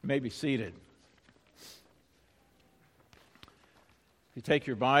may be seated. If you take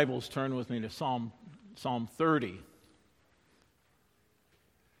your Bibles, turn with me to Psalm 30.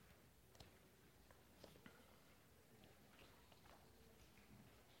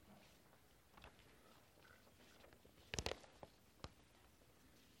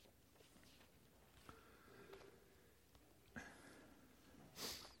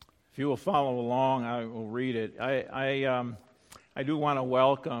 If you will follow along, I will read it. I do want to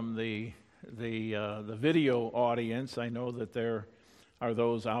welcome the video audience. I know that there are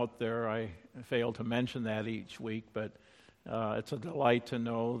those out there. I fail to mention that each week, but it's a delight to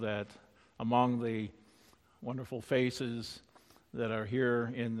know that among the wonderful faces that are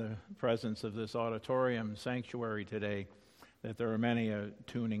here in the presence of this auditorium sanctuary today, that there are many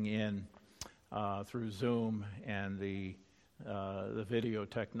tuning in through Zoom and the video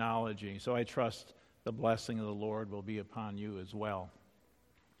technology. So I trust the blessing of the Lord will be upon you as well.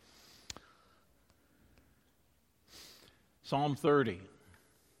 Psalm 30,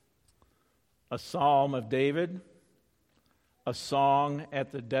 a psalm of David, a song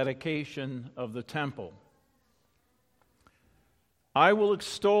at the dedication of the temple. I will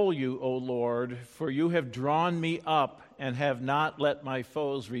extol you, O Lord, for you have drawn me up and have not let my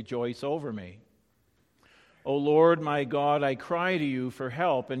foes rejoice over me. O Lord, my God, I cry to you for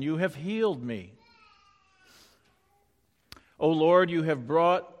help, and you have healed me. O Lord, you have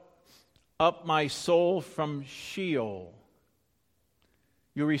brought up my soul from Sheol.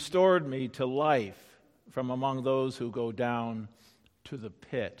 You restored me to life from among those who go down to the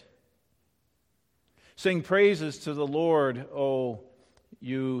pit. Sing praises to the Lord, O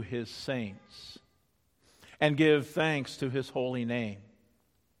you, his saints, and give thanks to his holy name.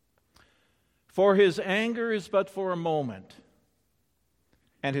 For his anger is but for a moment,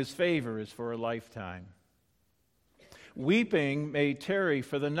 and his favor is for a lifetime. Weeping may tarry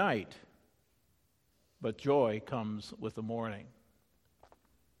for the night, but joy comes with the morning.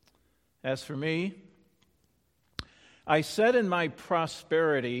 As for me, I said in my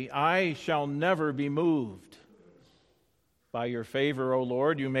prosperity, I shall never be moved. By your favor, O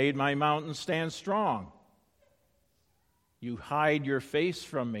Lord, you made my mountain stand strong. You hide your face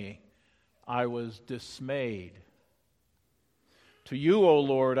from me. I was dismayed. To you, O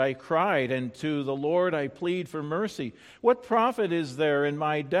Lord, I cried, and to the Lord I plead for mercy. What profit is there in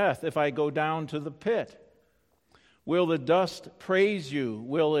my death if I go down to the pit? Will the dust praise you?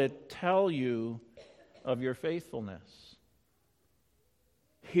 Will it tell you of your faithfulness?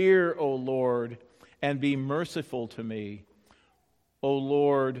 Hear, O Lord, and be merciful to me. O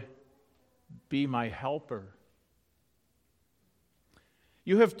Lord, be my helper.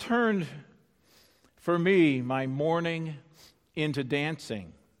 You have turned for me my mourning into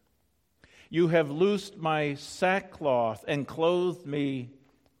dancing. You have loosed my sackcloth and clothed me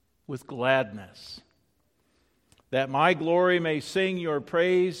with gladness, that my glory may sing your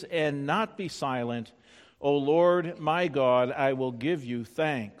praise and not be silent. O Lord, my God, I will give you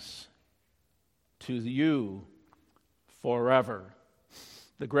thanks to you forever.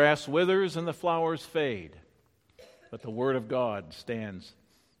 The grass withers and the flowers fade, but the word of God stands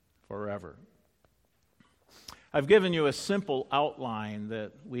forever. I've given you a simple outline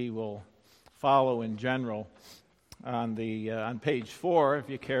that we will follow in general on page 4, if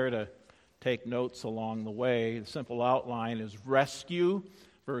you care to take notes along the way. The simple outline is rescue,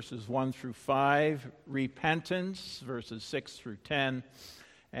 verses 1 through 5, repentance, verses 6 through 10,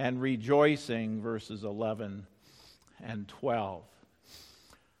 and rejoicing, verses 11 and 12.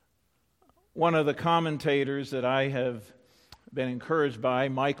 One of the commentators that I have been encouraged by,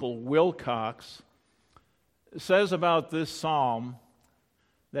 Michael Wilcox, says about this psalm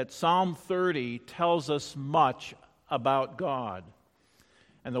that Psalm 30 tells us much about God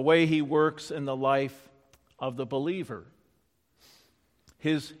and the way he works in the life of the believer.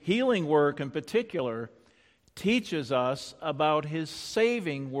 His healing work in particular teaches us about his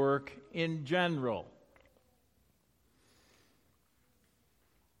saving work in general.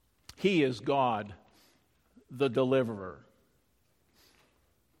 He is God, the deliverer.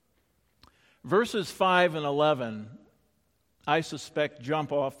 Verses 5 and 11, I suspect,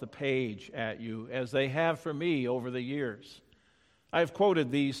 jump off the page at you, as they have for me over the years. I've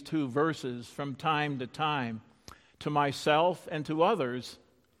quoted these two verses from time to time to myself and to others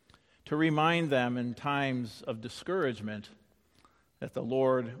to remind them in times of discouragement that the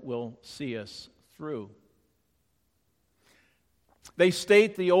Lord will see us through. They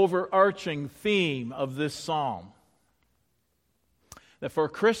state the overarching theme of this psalm, that for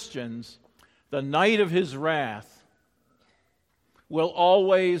Christians, the night of his wrath will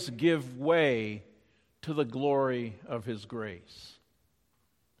always give way to the glory of his grace.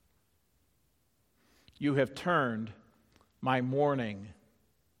 You have turned my mourning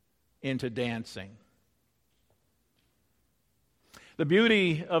into dancing. The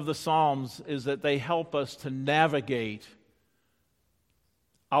beauty of the Psalms is that they help us to navigate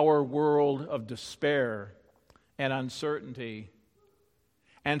our world of despair and uncertainty,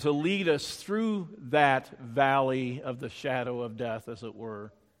 and to lead us through that valley of the shadow of death, as it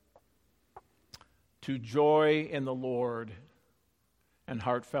were, to joy in the Lord and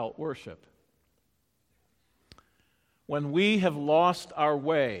heartfelt worship. When we have lost our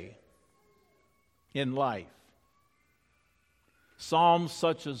way in life, Psalms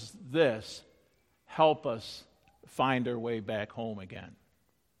such as this help us find our way back home again.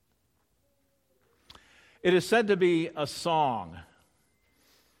 It is said to be a song.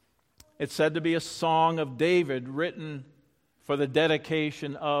 It's said to be a song of David written for the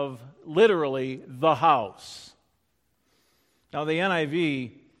dedication of, literally, the house. Now, the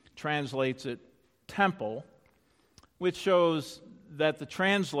NIV translates it temple, which shows that the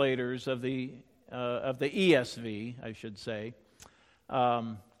translators of the ESV, I should say,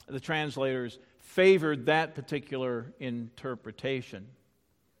 the translators favored that particular interpretation.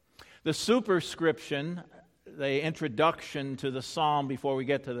 The superscription, the introduction to the psalm before we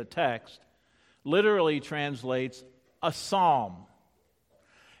get to the text, literally translates a psalm,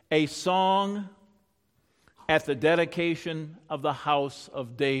 a song at the dedication of the house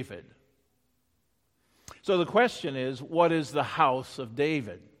of David. So the question is, what is the house of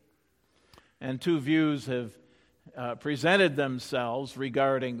David? And two views have presented themselves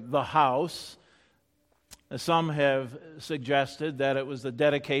regarding the house. Some have suggested that it was the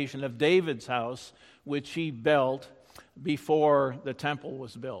dedication of David's house, which he built before the temple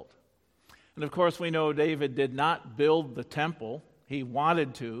was built. And of course, we know David did not build the temple. He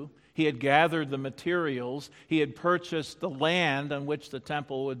wanted to. He had gathered the materials. He had purchased the land on which the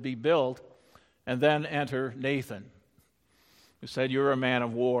temple would be built. And then enter Nathan, who said, "You're a man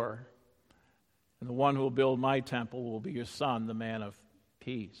of war, and the one who will build my temple will be your son, the man of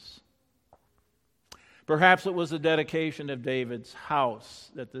peace." Perhaps it was the dedication of David's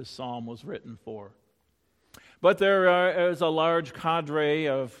house that this psalm was written for. But there is a large cadre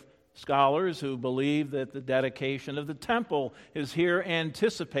of scholars who believe that the dedication of the temple is here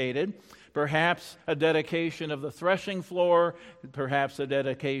anticipated. Perhaps a dedication of the threshing floor, perhaps a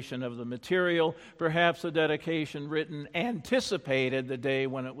dedication of the material, perhaps a dedication written anticipated the day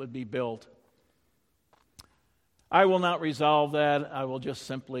when it would be built. I will not resolve that. I will just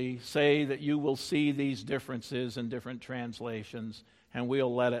simply say that you will see these differences in different translations, and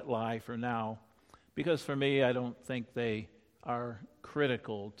we'll let it lie for now. Because for me, I don't think they are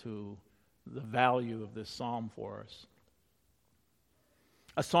critical to the value of this psalm for us.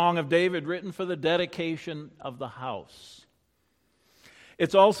 A song of David written for the dedication of the house.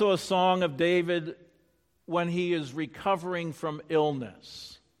 It's also a song of David when he is recovering from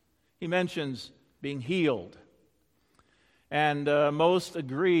illness. He mentions being healed. And most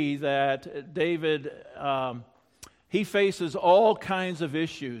agree that David, he faces all kinds of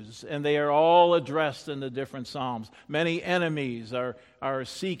issues, and they are all addressed in the different Psalms. Many enemies are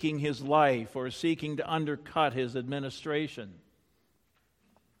seeking his life or seeking to undercut his administration.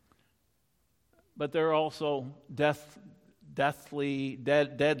 But there are also deadly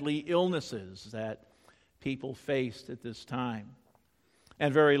illnesses that people faced at this time.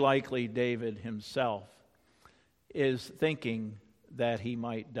 And very likely David himself is thinking that he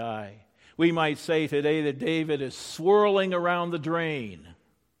might die. We might say today that David is swirling around the drain,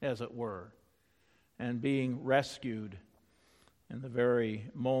 as it were, and being rescued in the very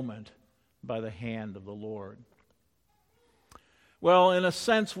moment by the hand of the Lord. Well, in a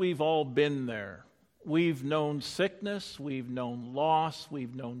sense, we've all been there. We've known sickness, we've known loss,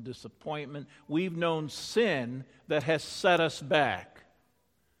 we've known disappointment, we've known sin that has set us back.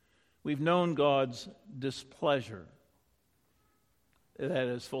 We've known God's displeasure that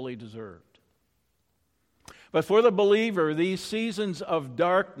is fully deserved. But for the believer, these seasons of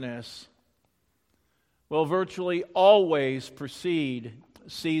darkness will virtually always precede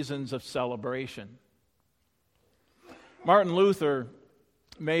seasons of celebration. Martin Luther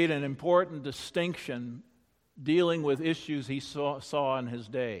made an important distinction dealing with issues he saw in his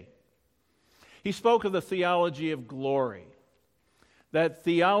day. He spoke of the theology of glory. That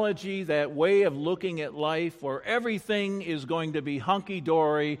theology, that way of looking at life where everything is going to be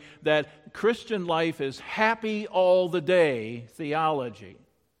hunky-dory, that Christian life is happy all the day theology.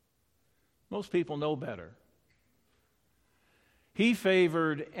 Most people know better. He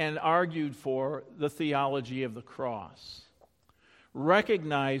favored and argued for the theology of the cross,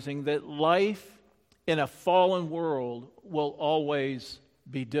 recognizing that life in a fallen world will always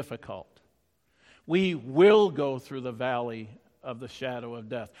be difficult. We will go through the valley of the shadow of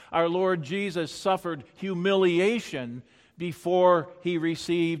death. Our Lord Jesus suffered humiliation before he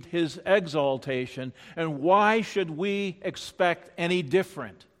received his exaltation. And why should we expect any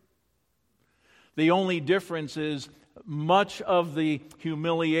different? The only difference is much of the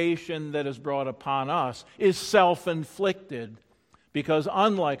humiliation that is brought upon us is self-inflicted, because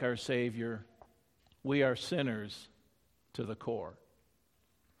unlike our Savior, we are sinners to the core.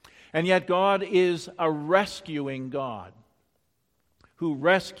 And yet God is a rescuing God who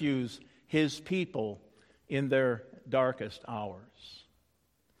rescues his people in their darkest hours.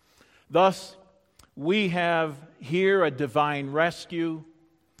 Thus, we have here a divine rescue.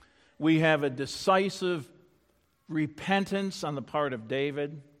 We have a decisive repentance on the part of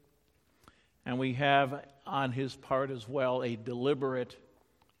David. And we have on his part as well a deliberate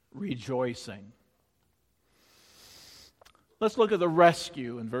rejoicing. Let's look at the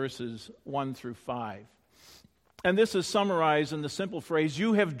rescue in verses 1 through 5. And this is summarized in the simple phrase,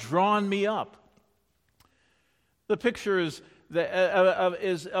 "You have drawn me up." The picture is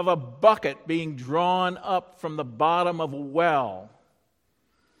of a bucket being drawn up from the bottom of a well.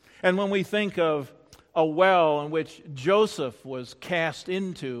 And when we think of a well in which Joseph was cast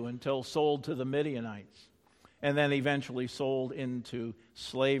into until sold to the Midianites, and then eventually sold into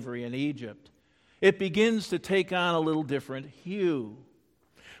slavery in Egypt, it begins to take on a little different hue.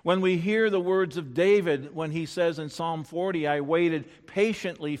 When we hear the words of David when he says in Psalm 40, "I waited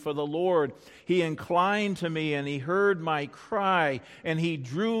patiently for the Lord. He inclined to me and he heard my cry, and he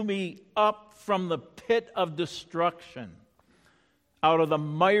drew me up from the pit of destruction, out of the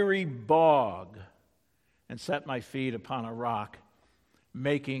miry bog, and set my feet upon a rock,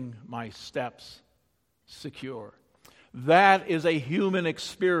 making my steps secure." That is a human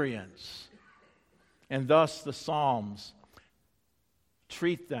experience. And thus the Psalms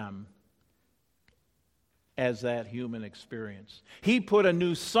treat them as that human experience. "He put a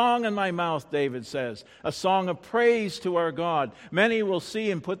new song in my mouth," David says, "a song of praise to our God. Many will see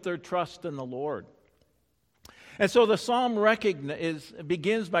and put their trust in the Lord." And so the psalm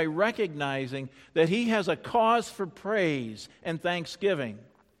begins by recognizing that he has a cause for praise and thanksgiving.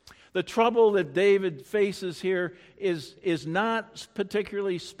 The trouble that David faces here is not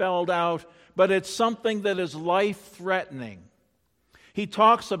particularly spelled out, but it's something that is life-threatening. He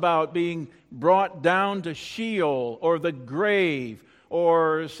talks about being brought down to Sheol or the grave,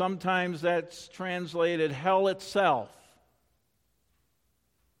 or sometimes that's translated hell itself.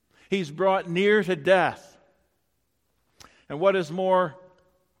 He's brought near to death. And what is more,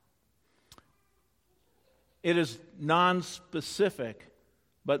 it is non-specific,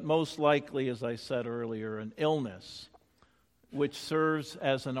 but most likely, as I said earlier, an illness, which serves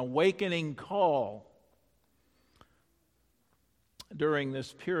as an awakening call during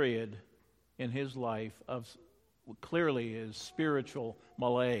this period in his life of clearly his spiritual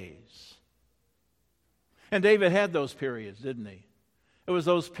malaise. And David had those periods, didn't he? It was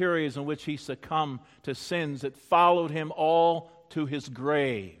those periods in which he succumbed to sins that followed him all to his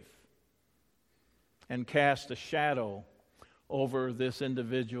grave and cast a shadow over this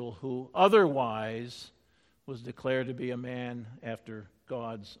individual who otherwise was declared to be a man after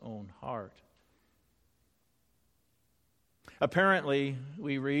God's own heart. Apparently,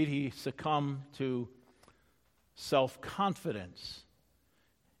 we read, he succumbed to self-confidence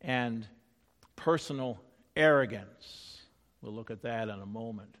and personal arrogance. We'll look at that in a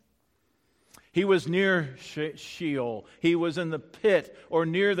moment. He was near Sheol. He was in the pit or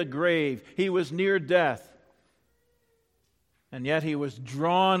near the grave. He was near death. And yet he was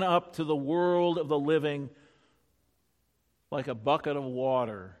drawn up to the world of the living like a bucket of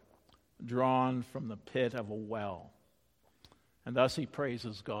water drawn from the pit of a well. And thus he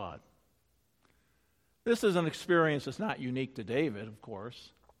praises God. This is an experience that's not unique to David, of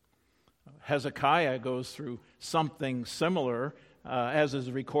course. Hezekiah goes through something similar, as is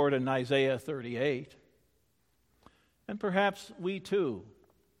recorded in Isaiah 38. And perhaps we too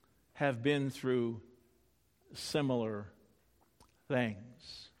have been through similar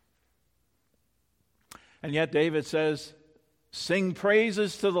things. And yet David says, "Sing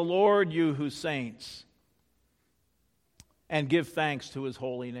praises to the Lord, you who saints, and give thanks to his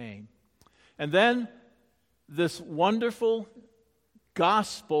holy name." And then this wonderful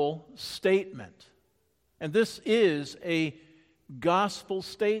gospel statement. And this is a gospel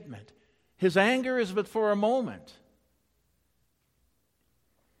statement. His anger is but for a moment,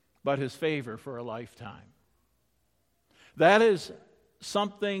 but his favor for a lifetime. That is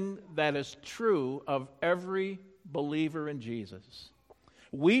something that is true of every believer in Jesus.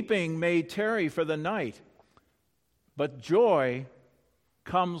 Weeping may tarry for the night, but joy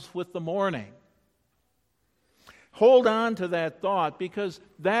comes with the morning. hold on to that thought, because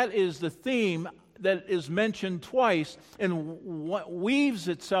that is the theme that is mentioned twice and what weaves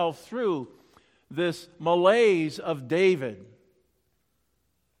itself through this malaise of David.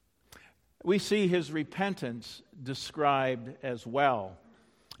 We see his repentance described as well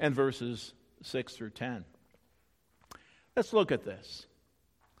in verses 6 through 10. Let's look at this.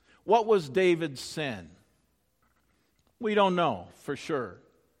 What was David's sin? We don't know for sure.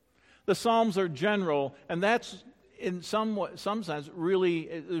 The Psalms are general, and that's in some sense is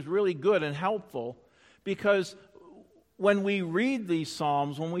really good and helpful, because when we read these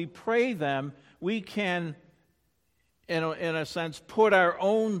Psalms, when we pray them, we can, in a sense, put our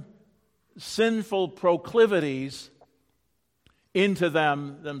own sinful proclivities into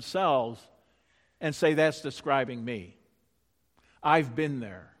them themselves and say, that's describing me. I've been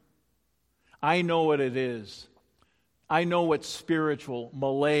there. I know what it is. I know what spiritual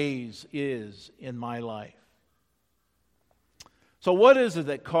malaise is in my life. So what is it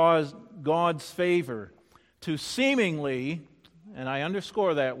that caused God's favor to seemingly, and I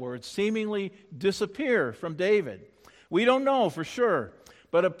underscore that word, seemingly disappear from David? We don't know for sure,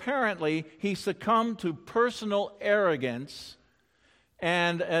 but apparently he succumbed to personal arrogance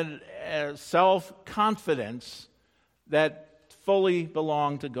and self-confidence that fully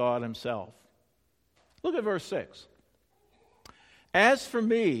belonged to God himself. Look at verse 6. As for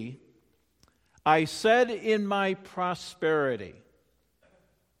me, I said in my prosperity.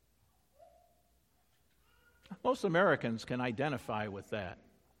 Most Americans can identify with that.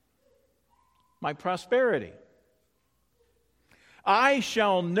 My prosperity. I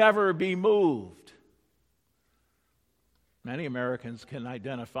shall never be moved. Many Americans can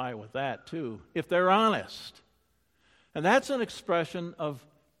identify with that too, if they're honest. And that's an expression of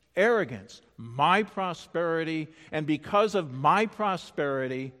arrogance. My prosperity, and because of my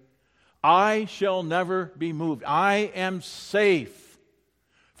prosperity, I shall never be moved. I am safe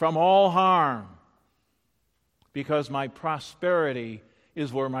from all harm because my prosperity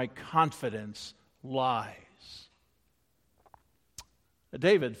is where my confidence lies.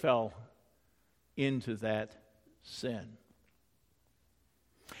 David fell into that sin.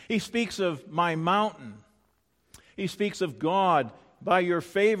 He speaks of my mountain. He speaks of God. By your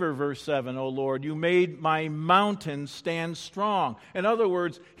favor, verse 7, O Lord, you made my mountain stand strong. In other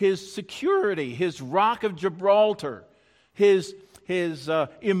words, his security, his rock of Gibraltar, his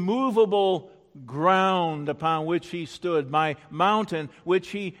immovable ground upon which he stood, my mountain, which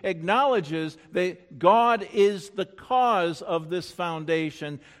he acknowledges that God is the cause of this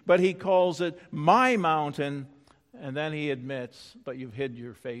foundation, but he calls it my mountain, and then he admits, but you've hid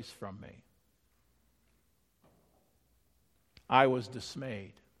your face from me. I was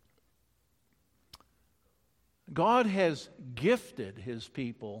dismayed. God has gifted his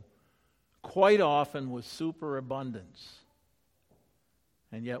people quite often with superabundance.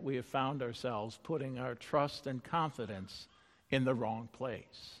 And yet we have found ourselves putting our trust and confidence in the wrong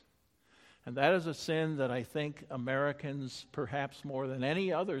place. And that is a sin that I think Americans, perhaps more than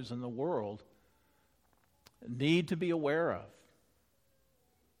any others in the world, need to be aware of.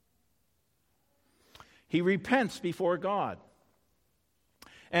 He repents before God.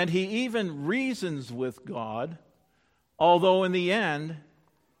 And he even reasons with God, although in the end,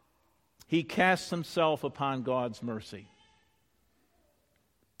 he casts himself upon God's mercy.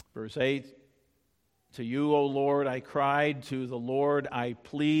 Verse 8, to you, O Lord, I cried, to the Lord I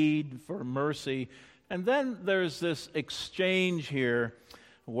plead for mercy. And then there's this exchange here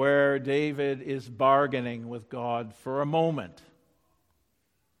where David is bargaining with God for a moment.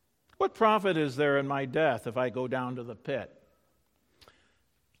 What profit is there in my death if I go down to the pit?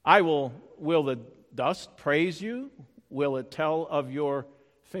 Will the dust praise you? Will it tell of your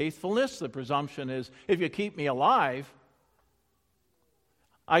faithfulness? The presumption is, if you keep me alive,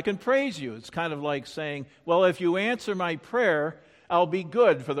 I can praise you. It's kind of like saying, well, if you answer my prayer, I'll be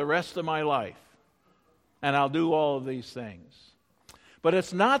good for the rest of my life. And I'll do all of these things. But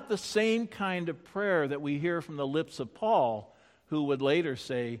it's not the same kind of prayer that we hear from the lips of Paul, who would later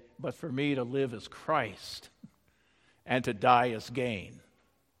say, but for me to live is Christ, and to die is gain.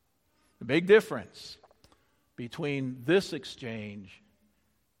 The big difference between this exchange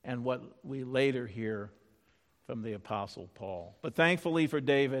and what we later hear from the Apostle Paul. But thankfully for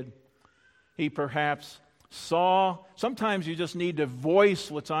David, he perhaps saw, sometimes you just need to voice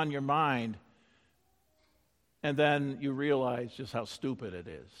what's on your mind, and then you realize just how stupid it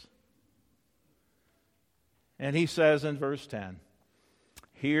is. And he says in verse 10,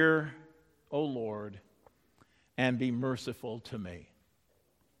 hear, O Lord, and be merciful to me.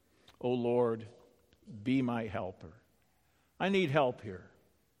 O Lord, be my helper. I need help here.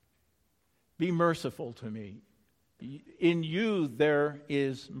 Be merciful to me. In you there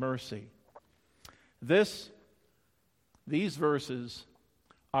is mercy. These verses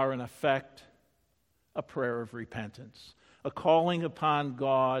are in effect a prayer of repentance, a calling upon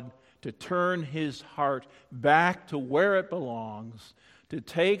God to turn his heart back to where it belongs, to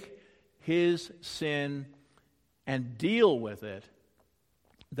take his sin and deal with it,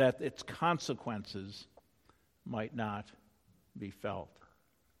 that its consequences might not be felt.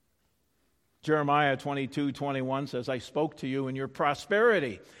 Jeremiah 22:21 says, I spoke to you in your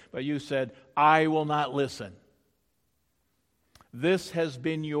prosperity, but you said, I will not listen. This has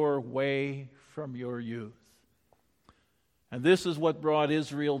been your way from your youth. And this is what brought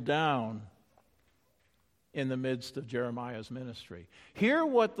Israel down in the midst of Jeremiah's ministry. Hear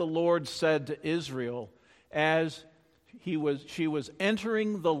what the Lord said to Israel as she was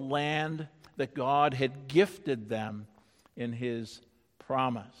entering the land that God had gifted them in his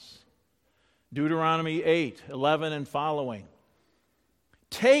promise. Deuteronomy 8:11 and following.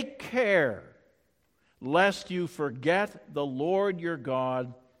 Take care lest you forget the Lord your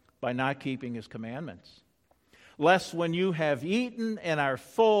God by not keeping his commandments. Lest when you have eaten and are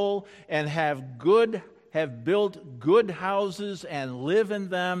full and have built good houses and live in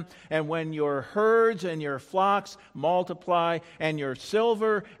them, and when your herds and your flocks multiply, and your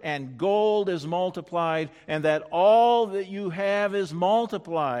silver and gold is multiplied, and that all that you have is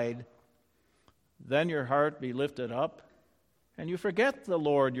multiplied, then your heart be lifted up, and you forget the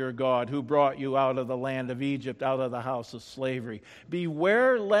Lord your God who brought you out of the land of Egypt, out of the house of slavery.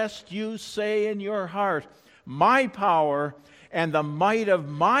 Beware lest you say in your heart, my power and the might of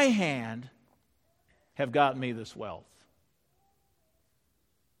my hand have gotten me this wealth.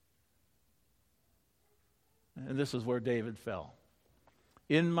 And this is where David fell.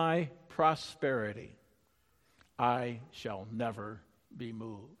 In my prosperity, I shall never be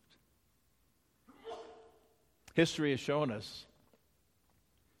moved. History has shown us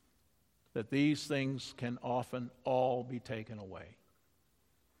that these things can often all be taken away.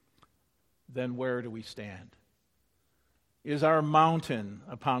 Then where do we stand? Is our mountain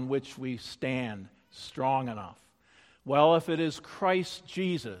upon which we stand strong enough? Well, if it is Christ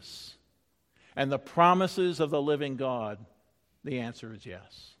Jesus and the promises of the living God, the answer is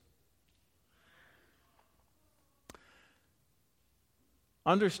yes.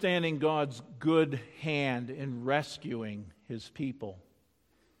 Understanding God's good hand in rescuing his people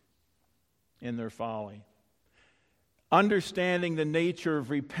in their folly. Understanding the nature of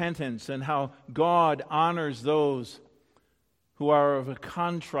repentance and how God honors those who are of a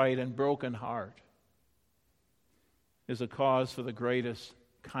contrite and broken heart is a cause for the greatest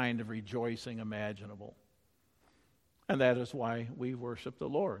kind of rejoicing imaginable. And that is why we worship the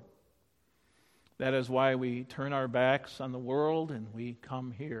Lord. That is why we turn our backs on the world and we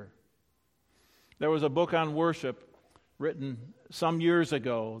come here. There was a book on worship written some years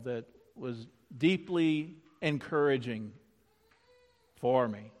ago that was deeply encouraging for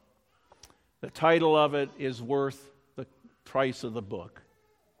me. The title of it is worth the price of the book.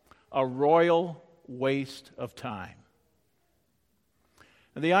 A Royal Waste of Time.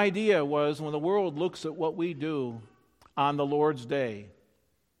 And the idea was when the world looks at what we do on the Lord's Day,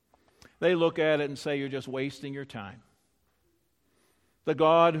 they look at it and say, you're just wasting your time. The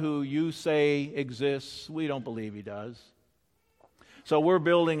God who you say exists, we don't believe he does. So we're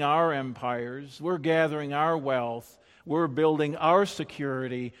building our empires, we're gathering our wealth, we're building our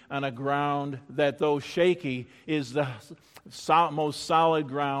security on a ground that, though shaky, is the most solid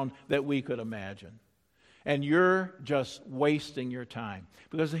ground that we could imagine. And you're just wasting your time.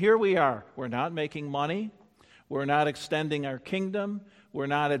 Because here we are, we're not making money, we're not extending our kingdom, we're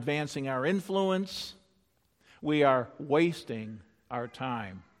not advancing our influence. We are wasting our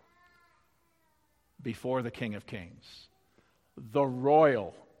time before the King of Kings. The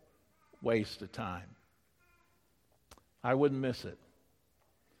royal waste of time. I wouldn't miss it.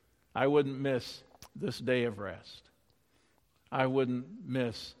 I wouldn't miss this day of rest. I wouldn't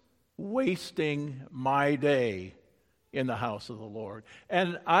miss wasting my day in the house of the Lord.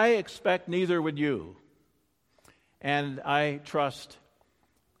 And I expect neither would you. And I trust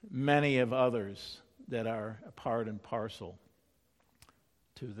many of others that are a part and parcel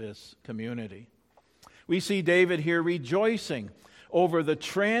to this community. We see David here rejoicing over the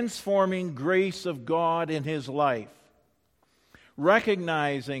transforming grace of God in his life,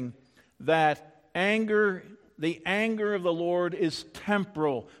 recognizing that the anger of the Lord is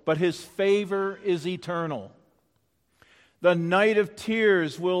temporal, but his favor is eternal. The night of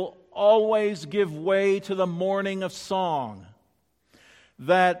tears will always give way to the morning of song.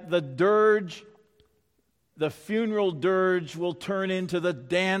 That the dirge, the funeral dirge, will turn into the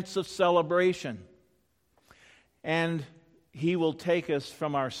dance of celebration. and He will take us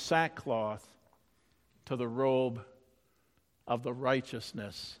from our sackcloth to the robe of the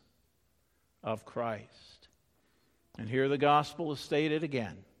righteousness of Christ. And here the gospel is stated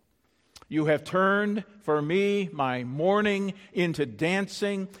again. You have turned for me my mourning into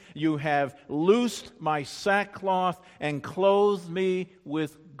dancing. You have loosed my sackcloth and clothed me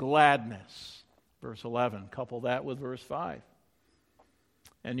with gladness. Verse 11, couple that with verse 5.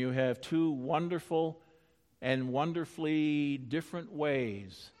 And you have two wonderful and wonderfully different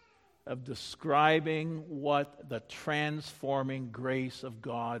ways of describing what the transforming grace of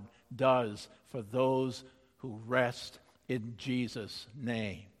God does for those who rest in Jesus'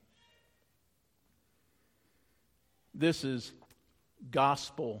 name. This is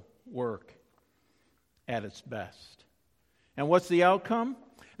gospel work at its best. And what's the outcome?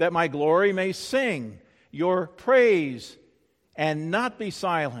 That my glory may sing your praise and not be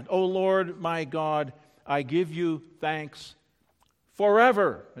silent. O Lord, my God, I give you thanks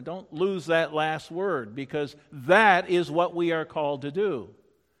forever. And don't lose that last word, because that is what we are called to do.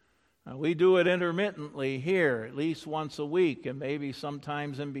 We do it intermittently here, at least once a week, and maybe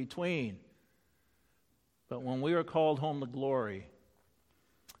sometimes in between. But when we are called home to glory,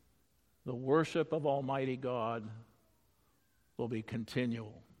 the worship of Almighty God will be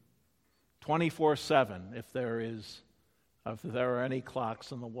continual. 24/7 if there are any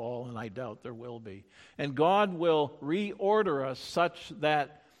clocks on the wall, and I doubt there will be. And God will reorder us such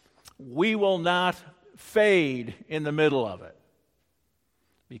that we will not fade in the middle of it,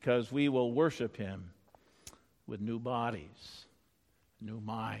 because we will worship Him with new bodies, new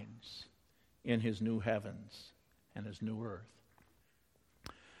minds, in His new heavens and His new earth.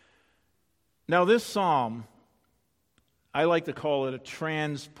 Now this psalm, I like to call it a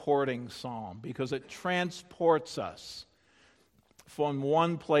transporting psalm, because it transports us from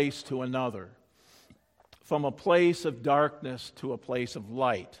one place to another, from a place of darkness to a place of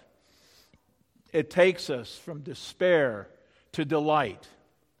light. It takes us from despair to delight.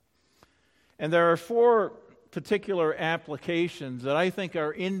 And there are 4 particular applications that I think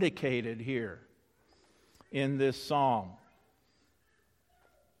are indicated here in this psalm.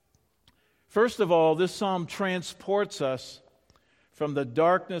 First of all, this psalm transports us from the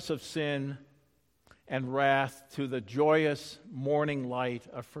darkness of sin and wrath to the joyous morning light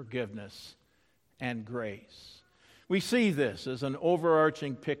of forgiveness and grace. We see this as an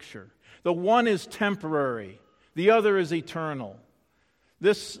overarching picture. The one is temporary, the other is eternal.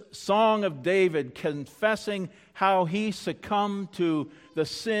 This song of David confessing how he succumbed to the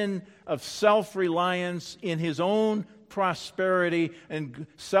sin of self-reliance in his own prosperity and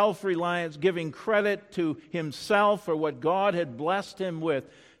self-reliance, giving credit to himself for what God had blessed him with.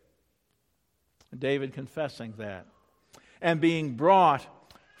 David confessing that and being brought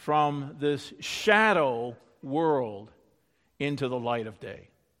from this shadow world into the light of day.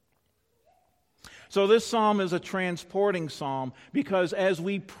 So this psalm is a transporting psalm, because as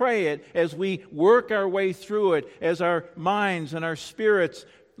we pray it, as we work our way through it, as our minds and our spirits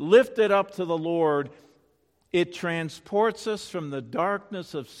lift it up to the Lord, it transports us from the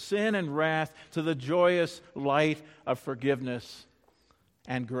darkness of sin and wrath to the joyous light of forgiveness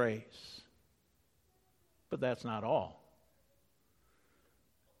and grace. But that's not all.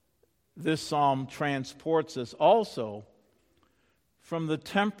 This psalm transports us also from the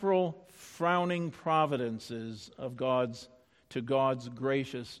temporal frowning providences of God's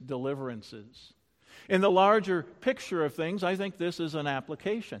gracious deliverances. In the larger picture of things, I think this is an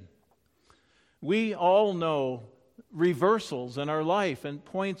application. We all know reversals in our life and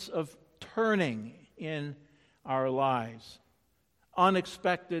points of turning in our lives.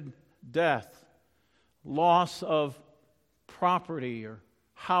 Unexpected death, loss of property or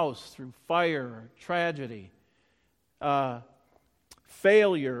house through fire or tragedy,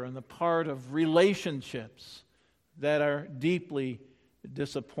 failure on the part of relationships that are deeply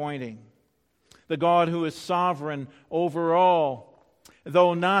disappointing. The God who is sovereign over all,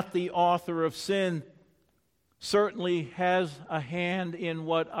 though not the author of sin, certainly has a hand in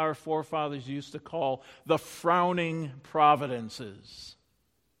what our forefathers used to call the frowning providences,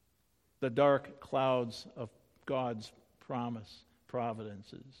 the dark clouds of God's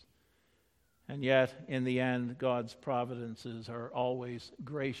providences. And yet, in the end, God's providences are always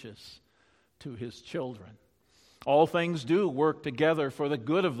gracious to His children. All things do work together for the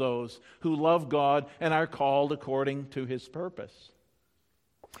good of those who love God and are called according to His purpose.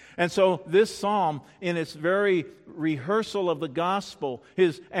 And so this psalm, in its very rehearsal of the gospel,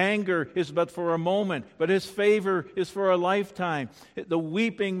 his anger is but for a moment, but his favor is for a lifetime. The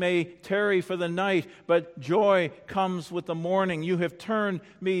weeping may tarry for the night, but joy comes with the morning. You have turned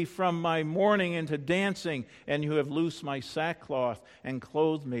me from my mourning into dancing, and you have loosed my sackcloth and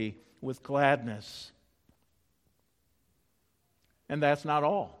clothed me with gladness. And that's not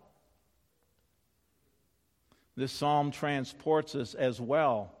all. This psalm transports us as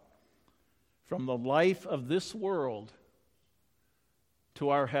well from the life of this world to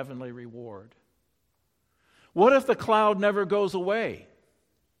our heavenly reward. What if the cloud never goes away?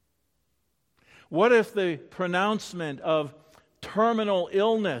 What if the pronouncement of terminal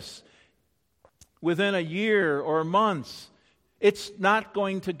illness within a year or months, it's not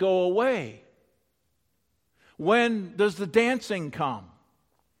going to go away? When does the dancing come?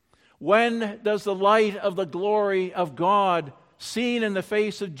 When does the light of the glory of God seen in the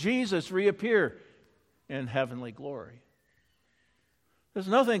face of Jesus reappear in heavenly glory? There's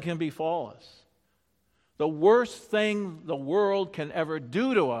nothing can befall us. The worst thing the world can ever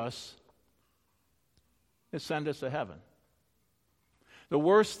do to us is send us to heaven. The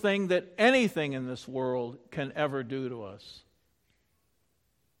worst thing that anything in this world can ever do to us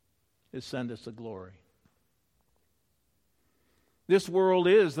is send us to glory. This world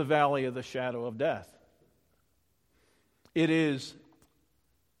is the valley of the shadow of death. It is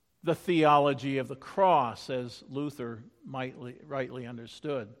the theology of the cross, as Luther rightly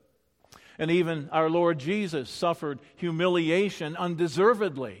understood. And even our Lord Jesus suffered humiliation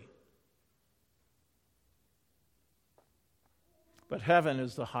undeservedly. But heaven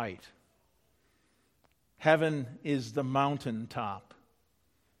is the height. Heaven is the mountaintop.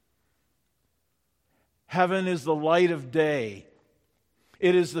 Heaven is the light of day.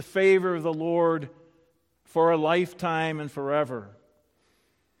 It is the favor of the Lord for a lifetime and forever.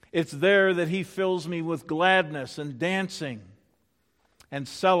 It's there that He fills me with gladness and dancing and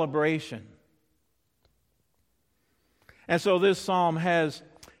celebration. And so this psalm has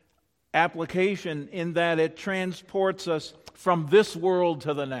application in that it transports us from this world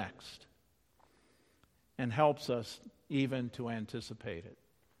to the next and helps us even to anticipate it.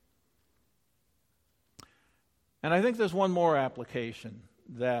 And I think there's one more application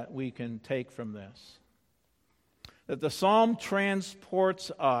that we can take from this. That the psalm transports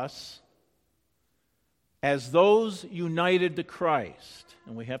us as those united to Christ.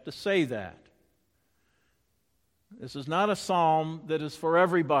 And we have to say that. This is not a psalm that is for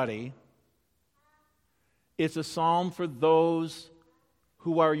everybody. It's a psalm for those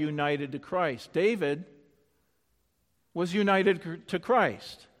who are united to Christ. David was united to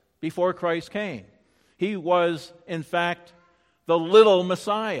Christ before Christ came. He was, in fact, the little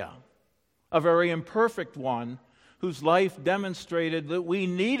Messiah, a very imperfect one whose life demonstrated that we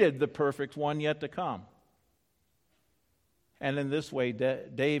needed the perfect one yet to come. And in this way,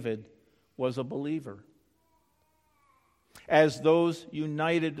 David was a believer. As those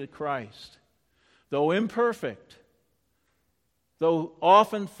united to Christ, though imperfect, though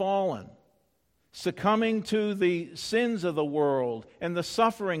often fallen, succumbing to the sins of the world and the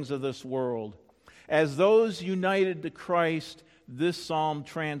sufferings of this world, as those united to Christ, this psalm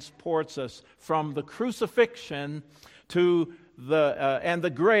transports us from the crucifixion to and the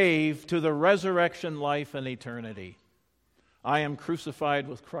grave to the resurrection, life, and eternity. I am crucified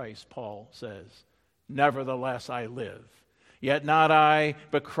with Christ, Paul says. Nevertheless I live. Yet not I,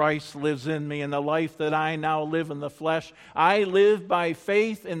 but Christ lives in me. And the life that I now live in the flesh, I live by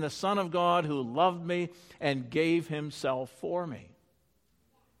faith in the Son of God who loved me and gave Himself for me.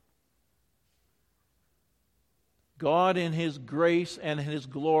 God in His grace and His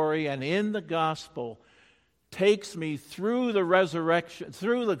glory and in the gospel takes me through the resurrection,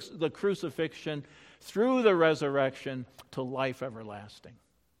 through the crucifixion, through the resurrection to life everlasting.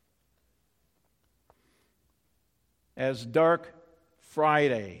 As dark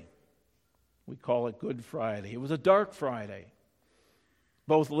Friday, we call it Good Friday. It was a dark Friday,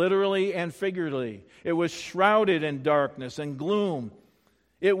 both literally and figuratively. It was shrouded in darkness and gloom.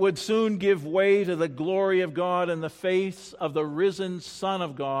 It would soon give way to the glory of God in the face of the risen Son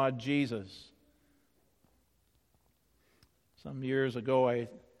of God, Jesus. Some years ago, I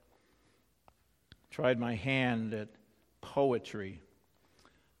tried my hand at poetry.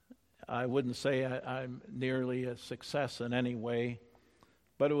 I wouldn't say I'm nearly a success in any way,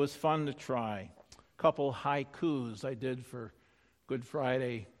 but it was fun to try. A couple haikus I did for Good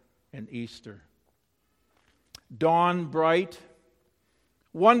Friday and Easter. Dawn bright,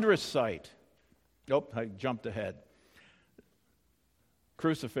 wondrous sight. Nope, I jumped ahead.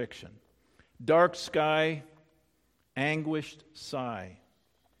 Crucifixion. Dark sky, anguished sigh.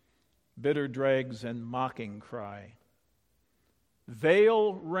 bitter dregs and mocking cry.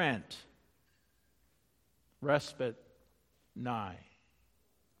 Veil rent, respite nigh.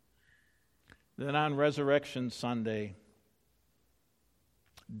 Then on Resurrection Sunday,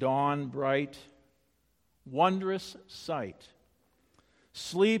 dawn bright, wondrous sight,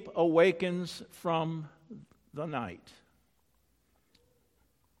 sleep awakens from the night.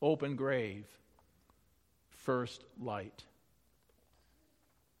 Open grave, first light.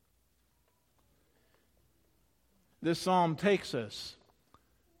 This psalm takes us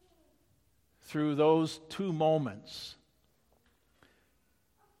through those two moments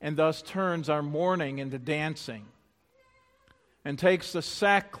and thus turns our mourning into dancing and takes the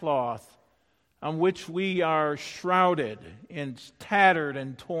sackcloth on which we are shrouded and tattered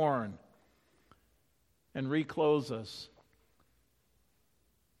and torn and reclothes us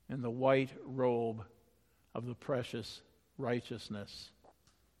in the white robe of the precious righteousness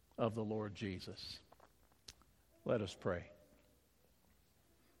of the Lord Jesus. Let us pray.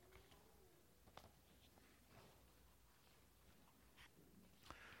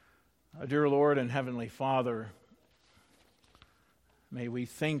 Our dear Lord and Heavenly Father, may we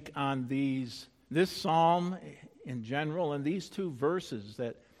think on this psalm in general and these two verses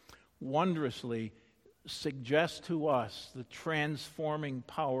that wondrously suggest to us the transforming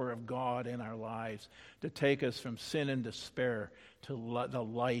power of God in our lives to take us from sin and despair to the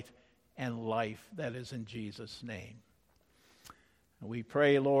light and life that is in Jesus' name. We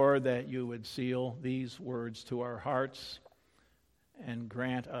pray, Lord, that you would seal these words to our hearts and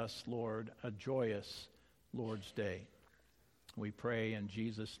grant us, Lord, a joyous Lord's Day. We pray in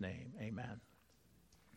Jesus' name. Amen.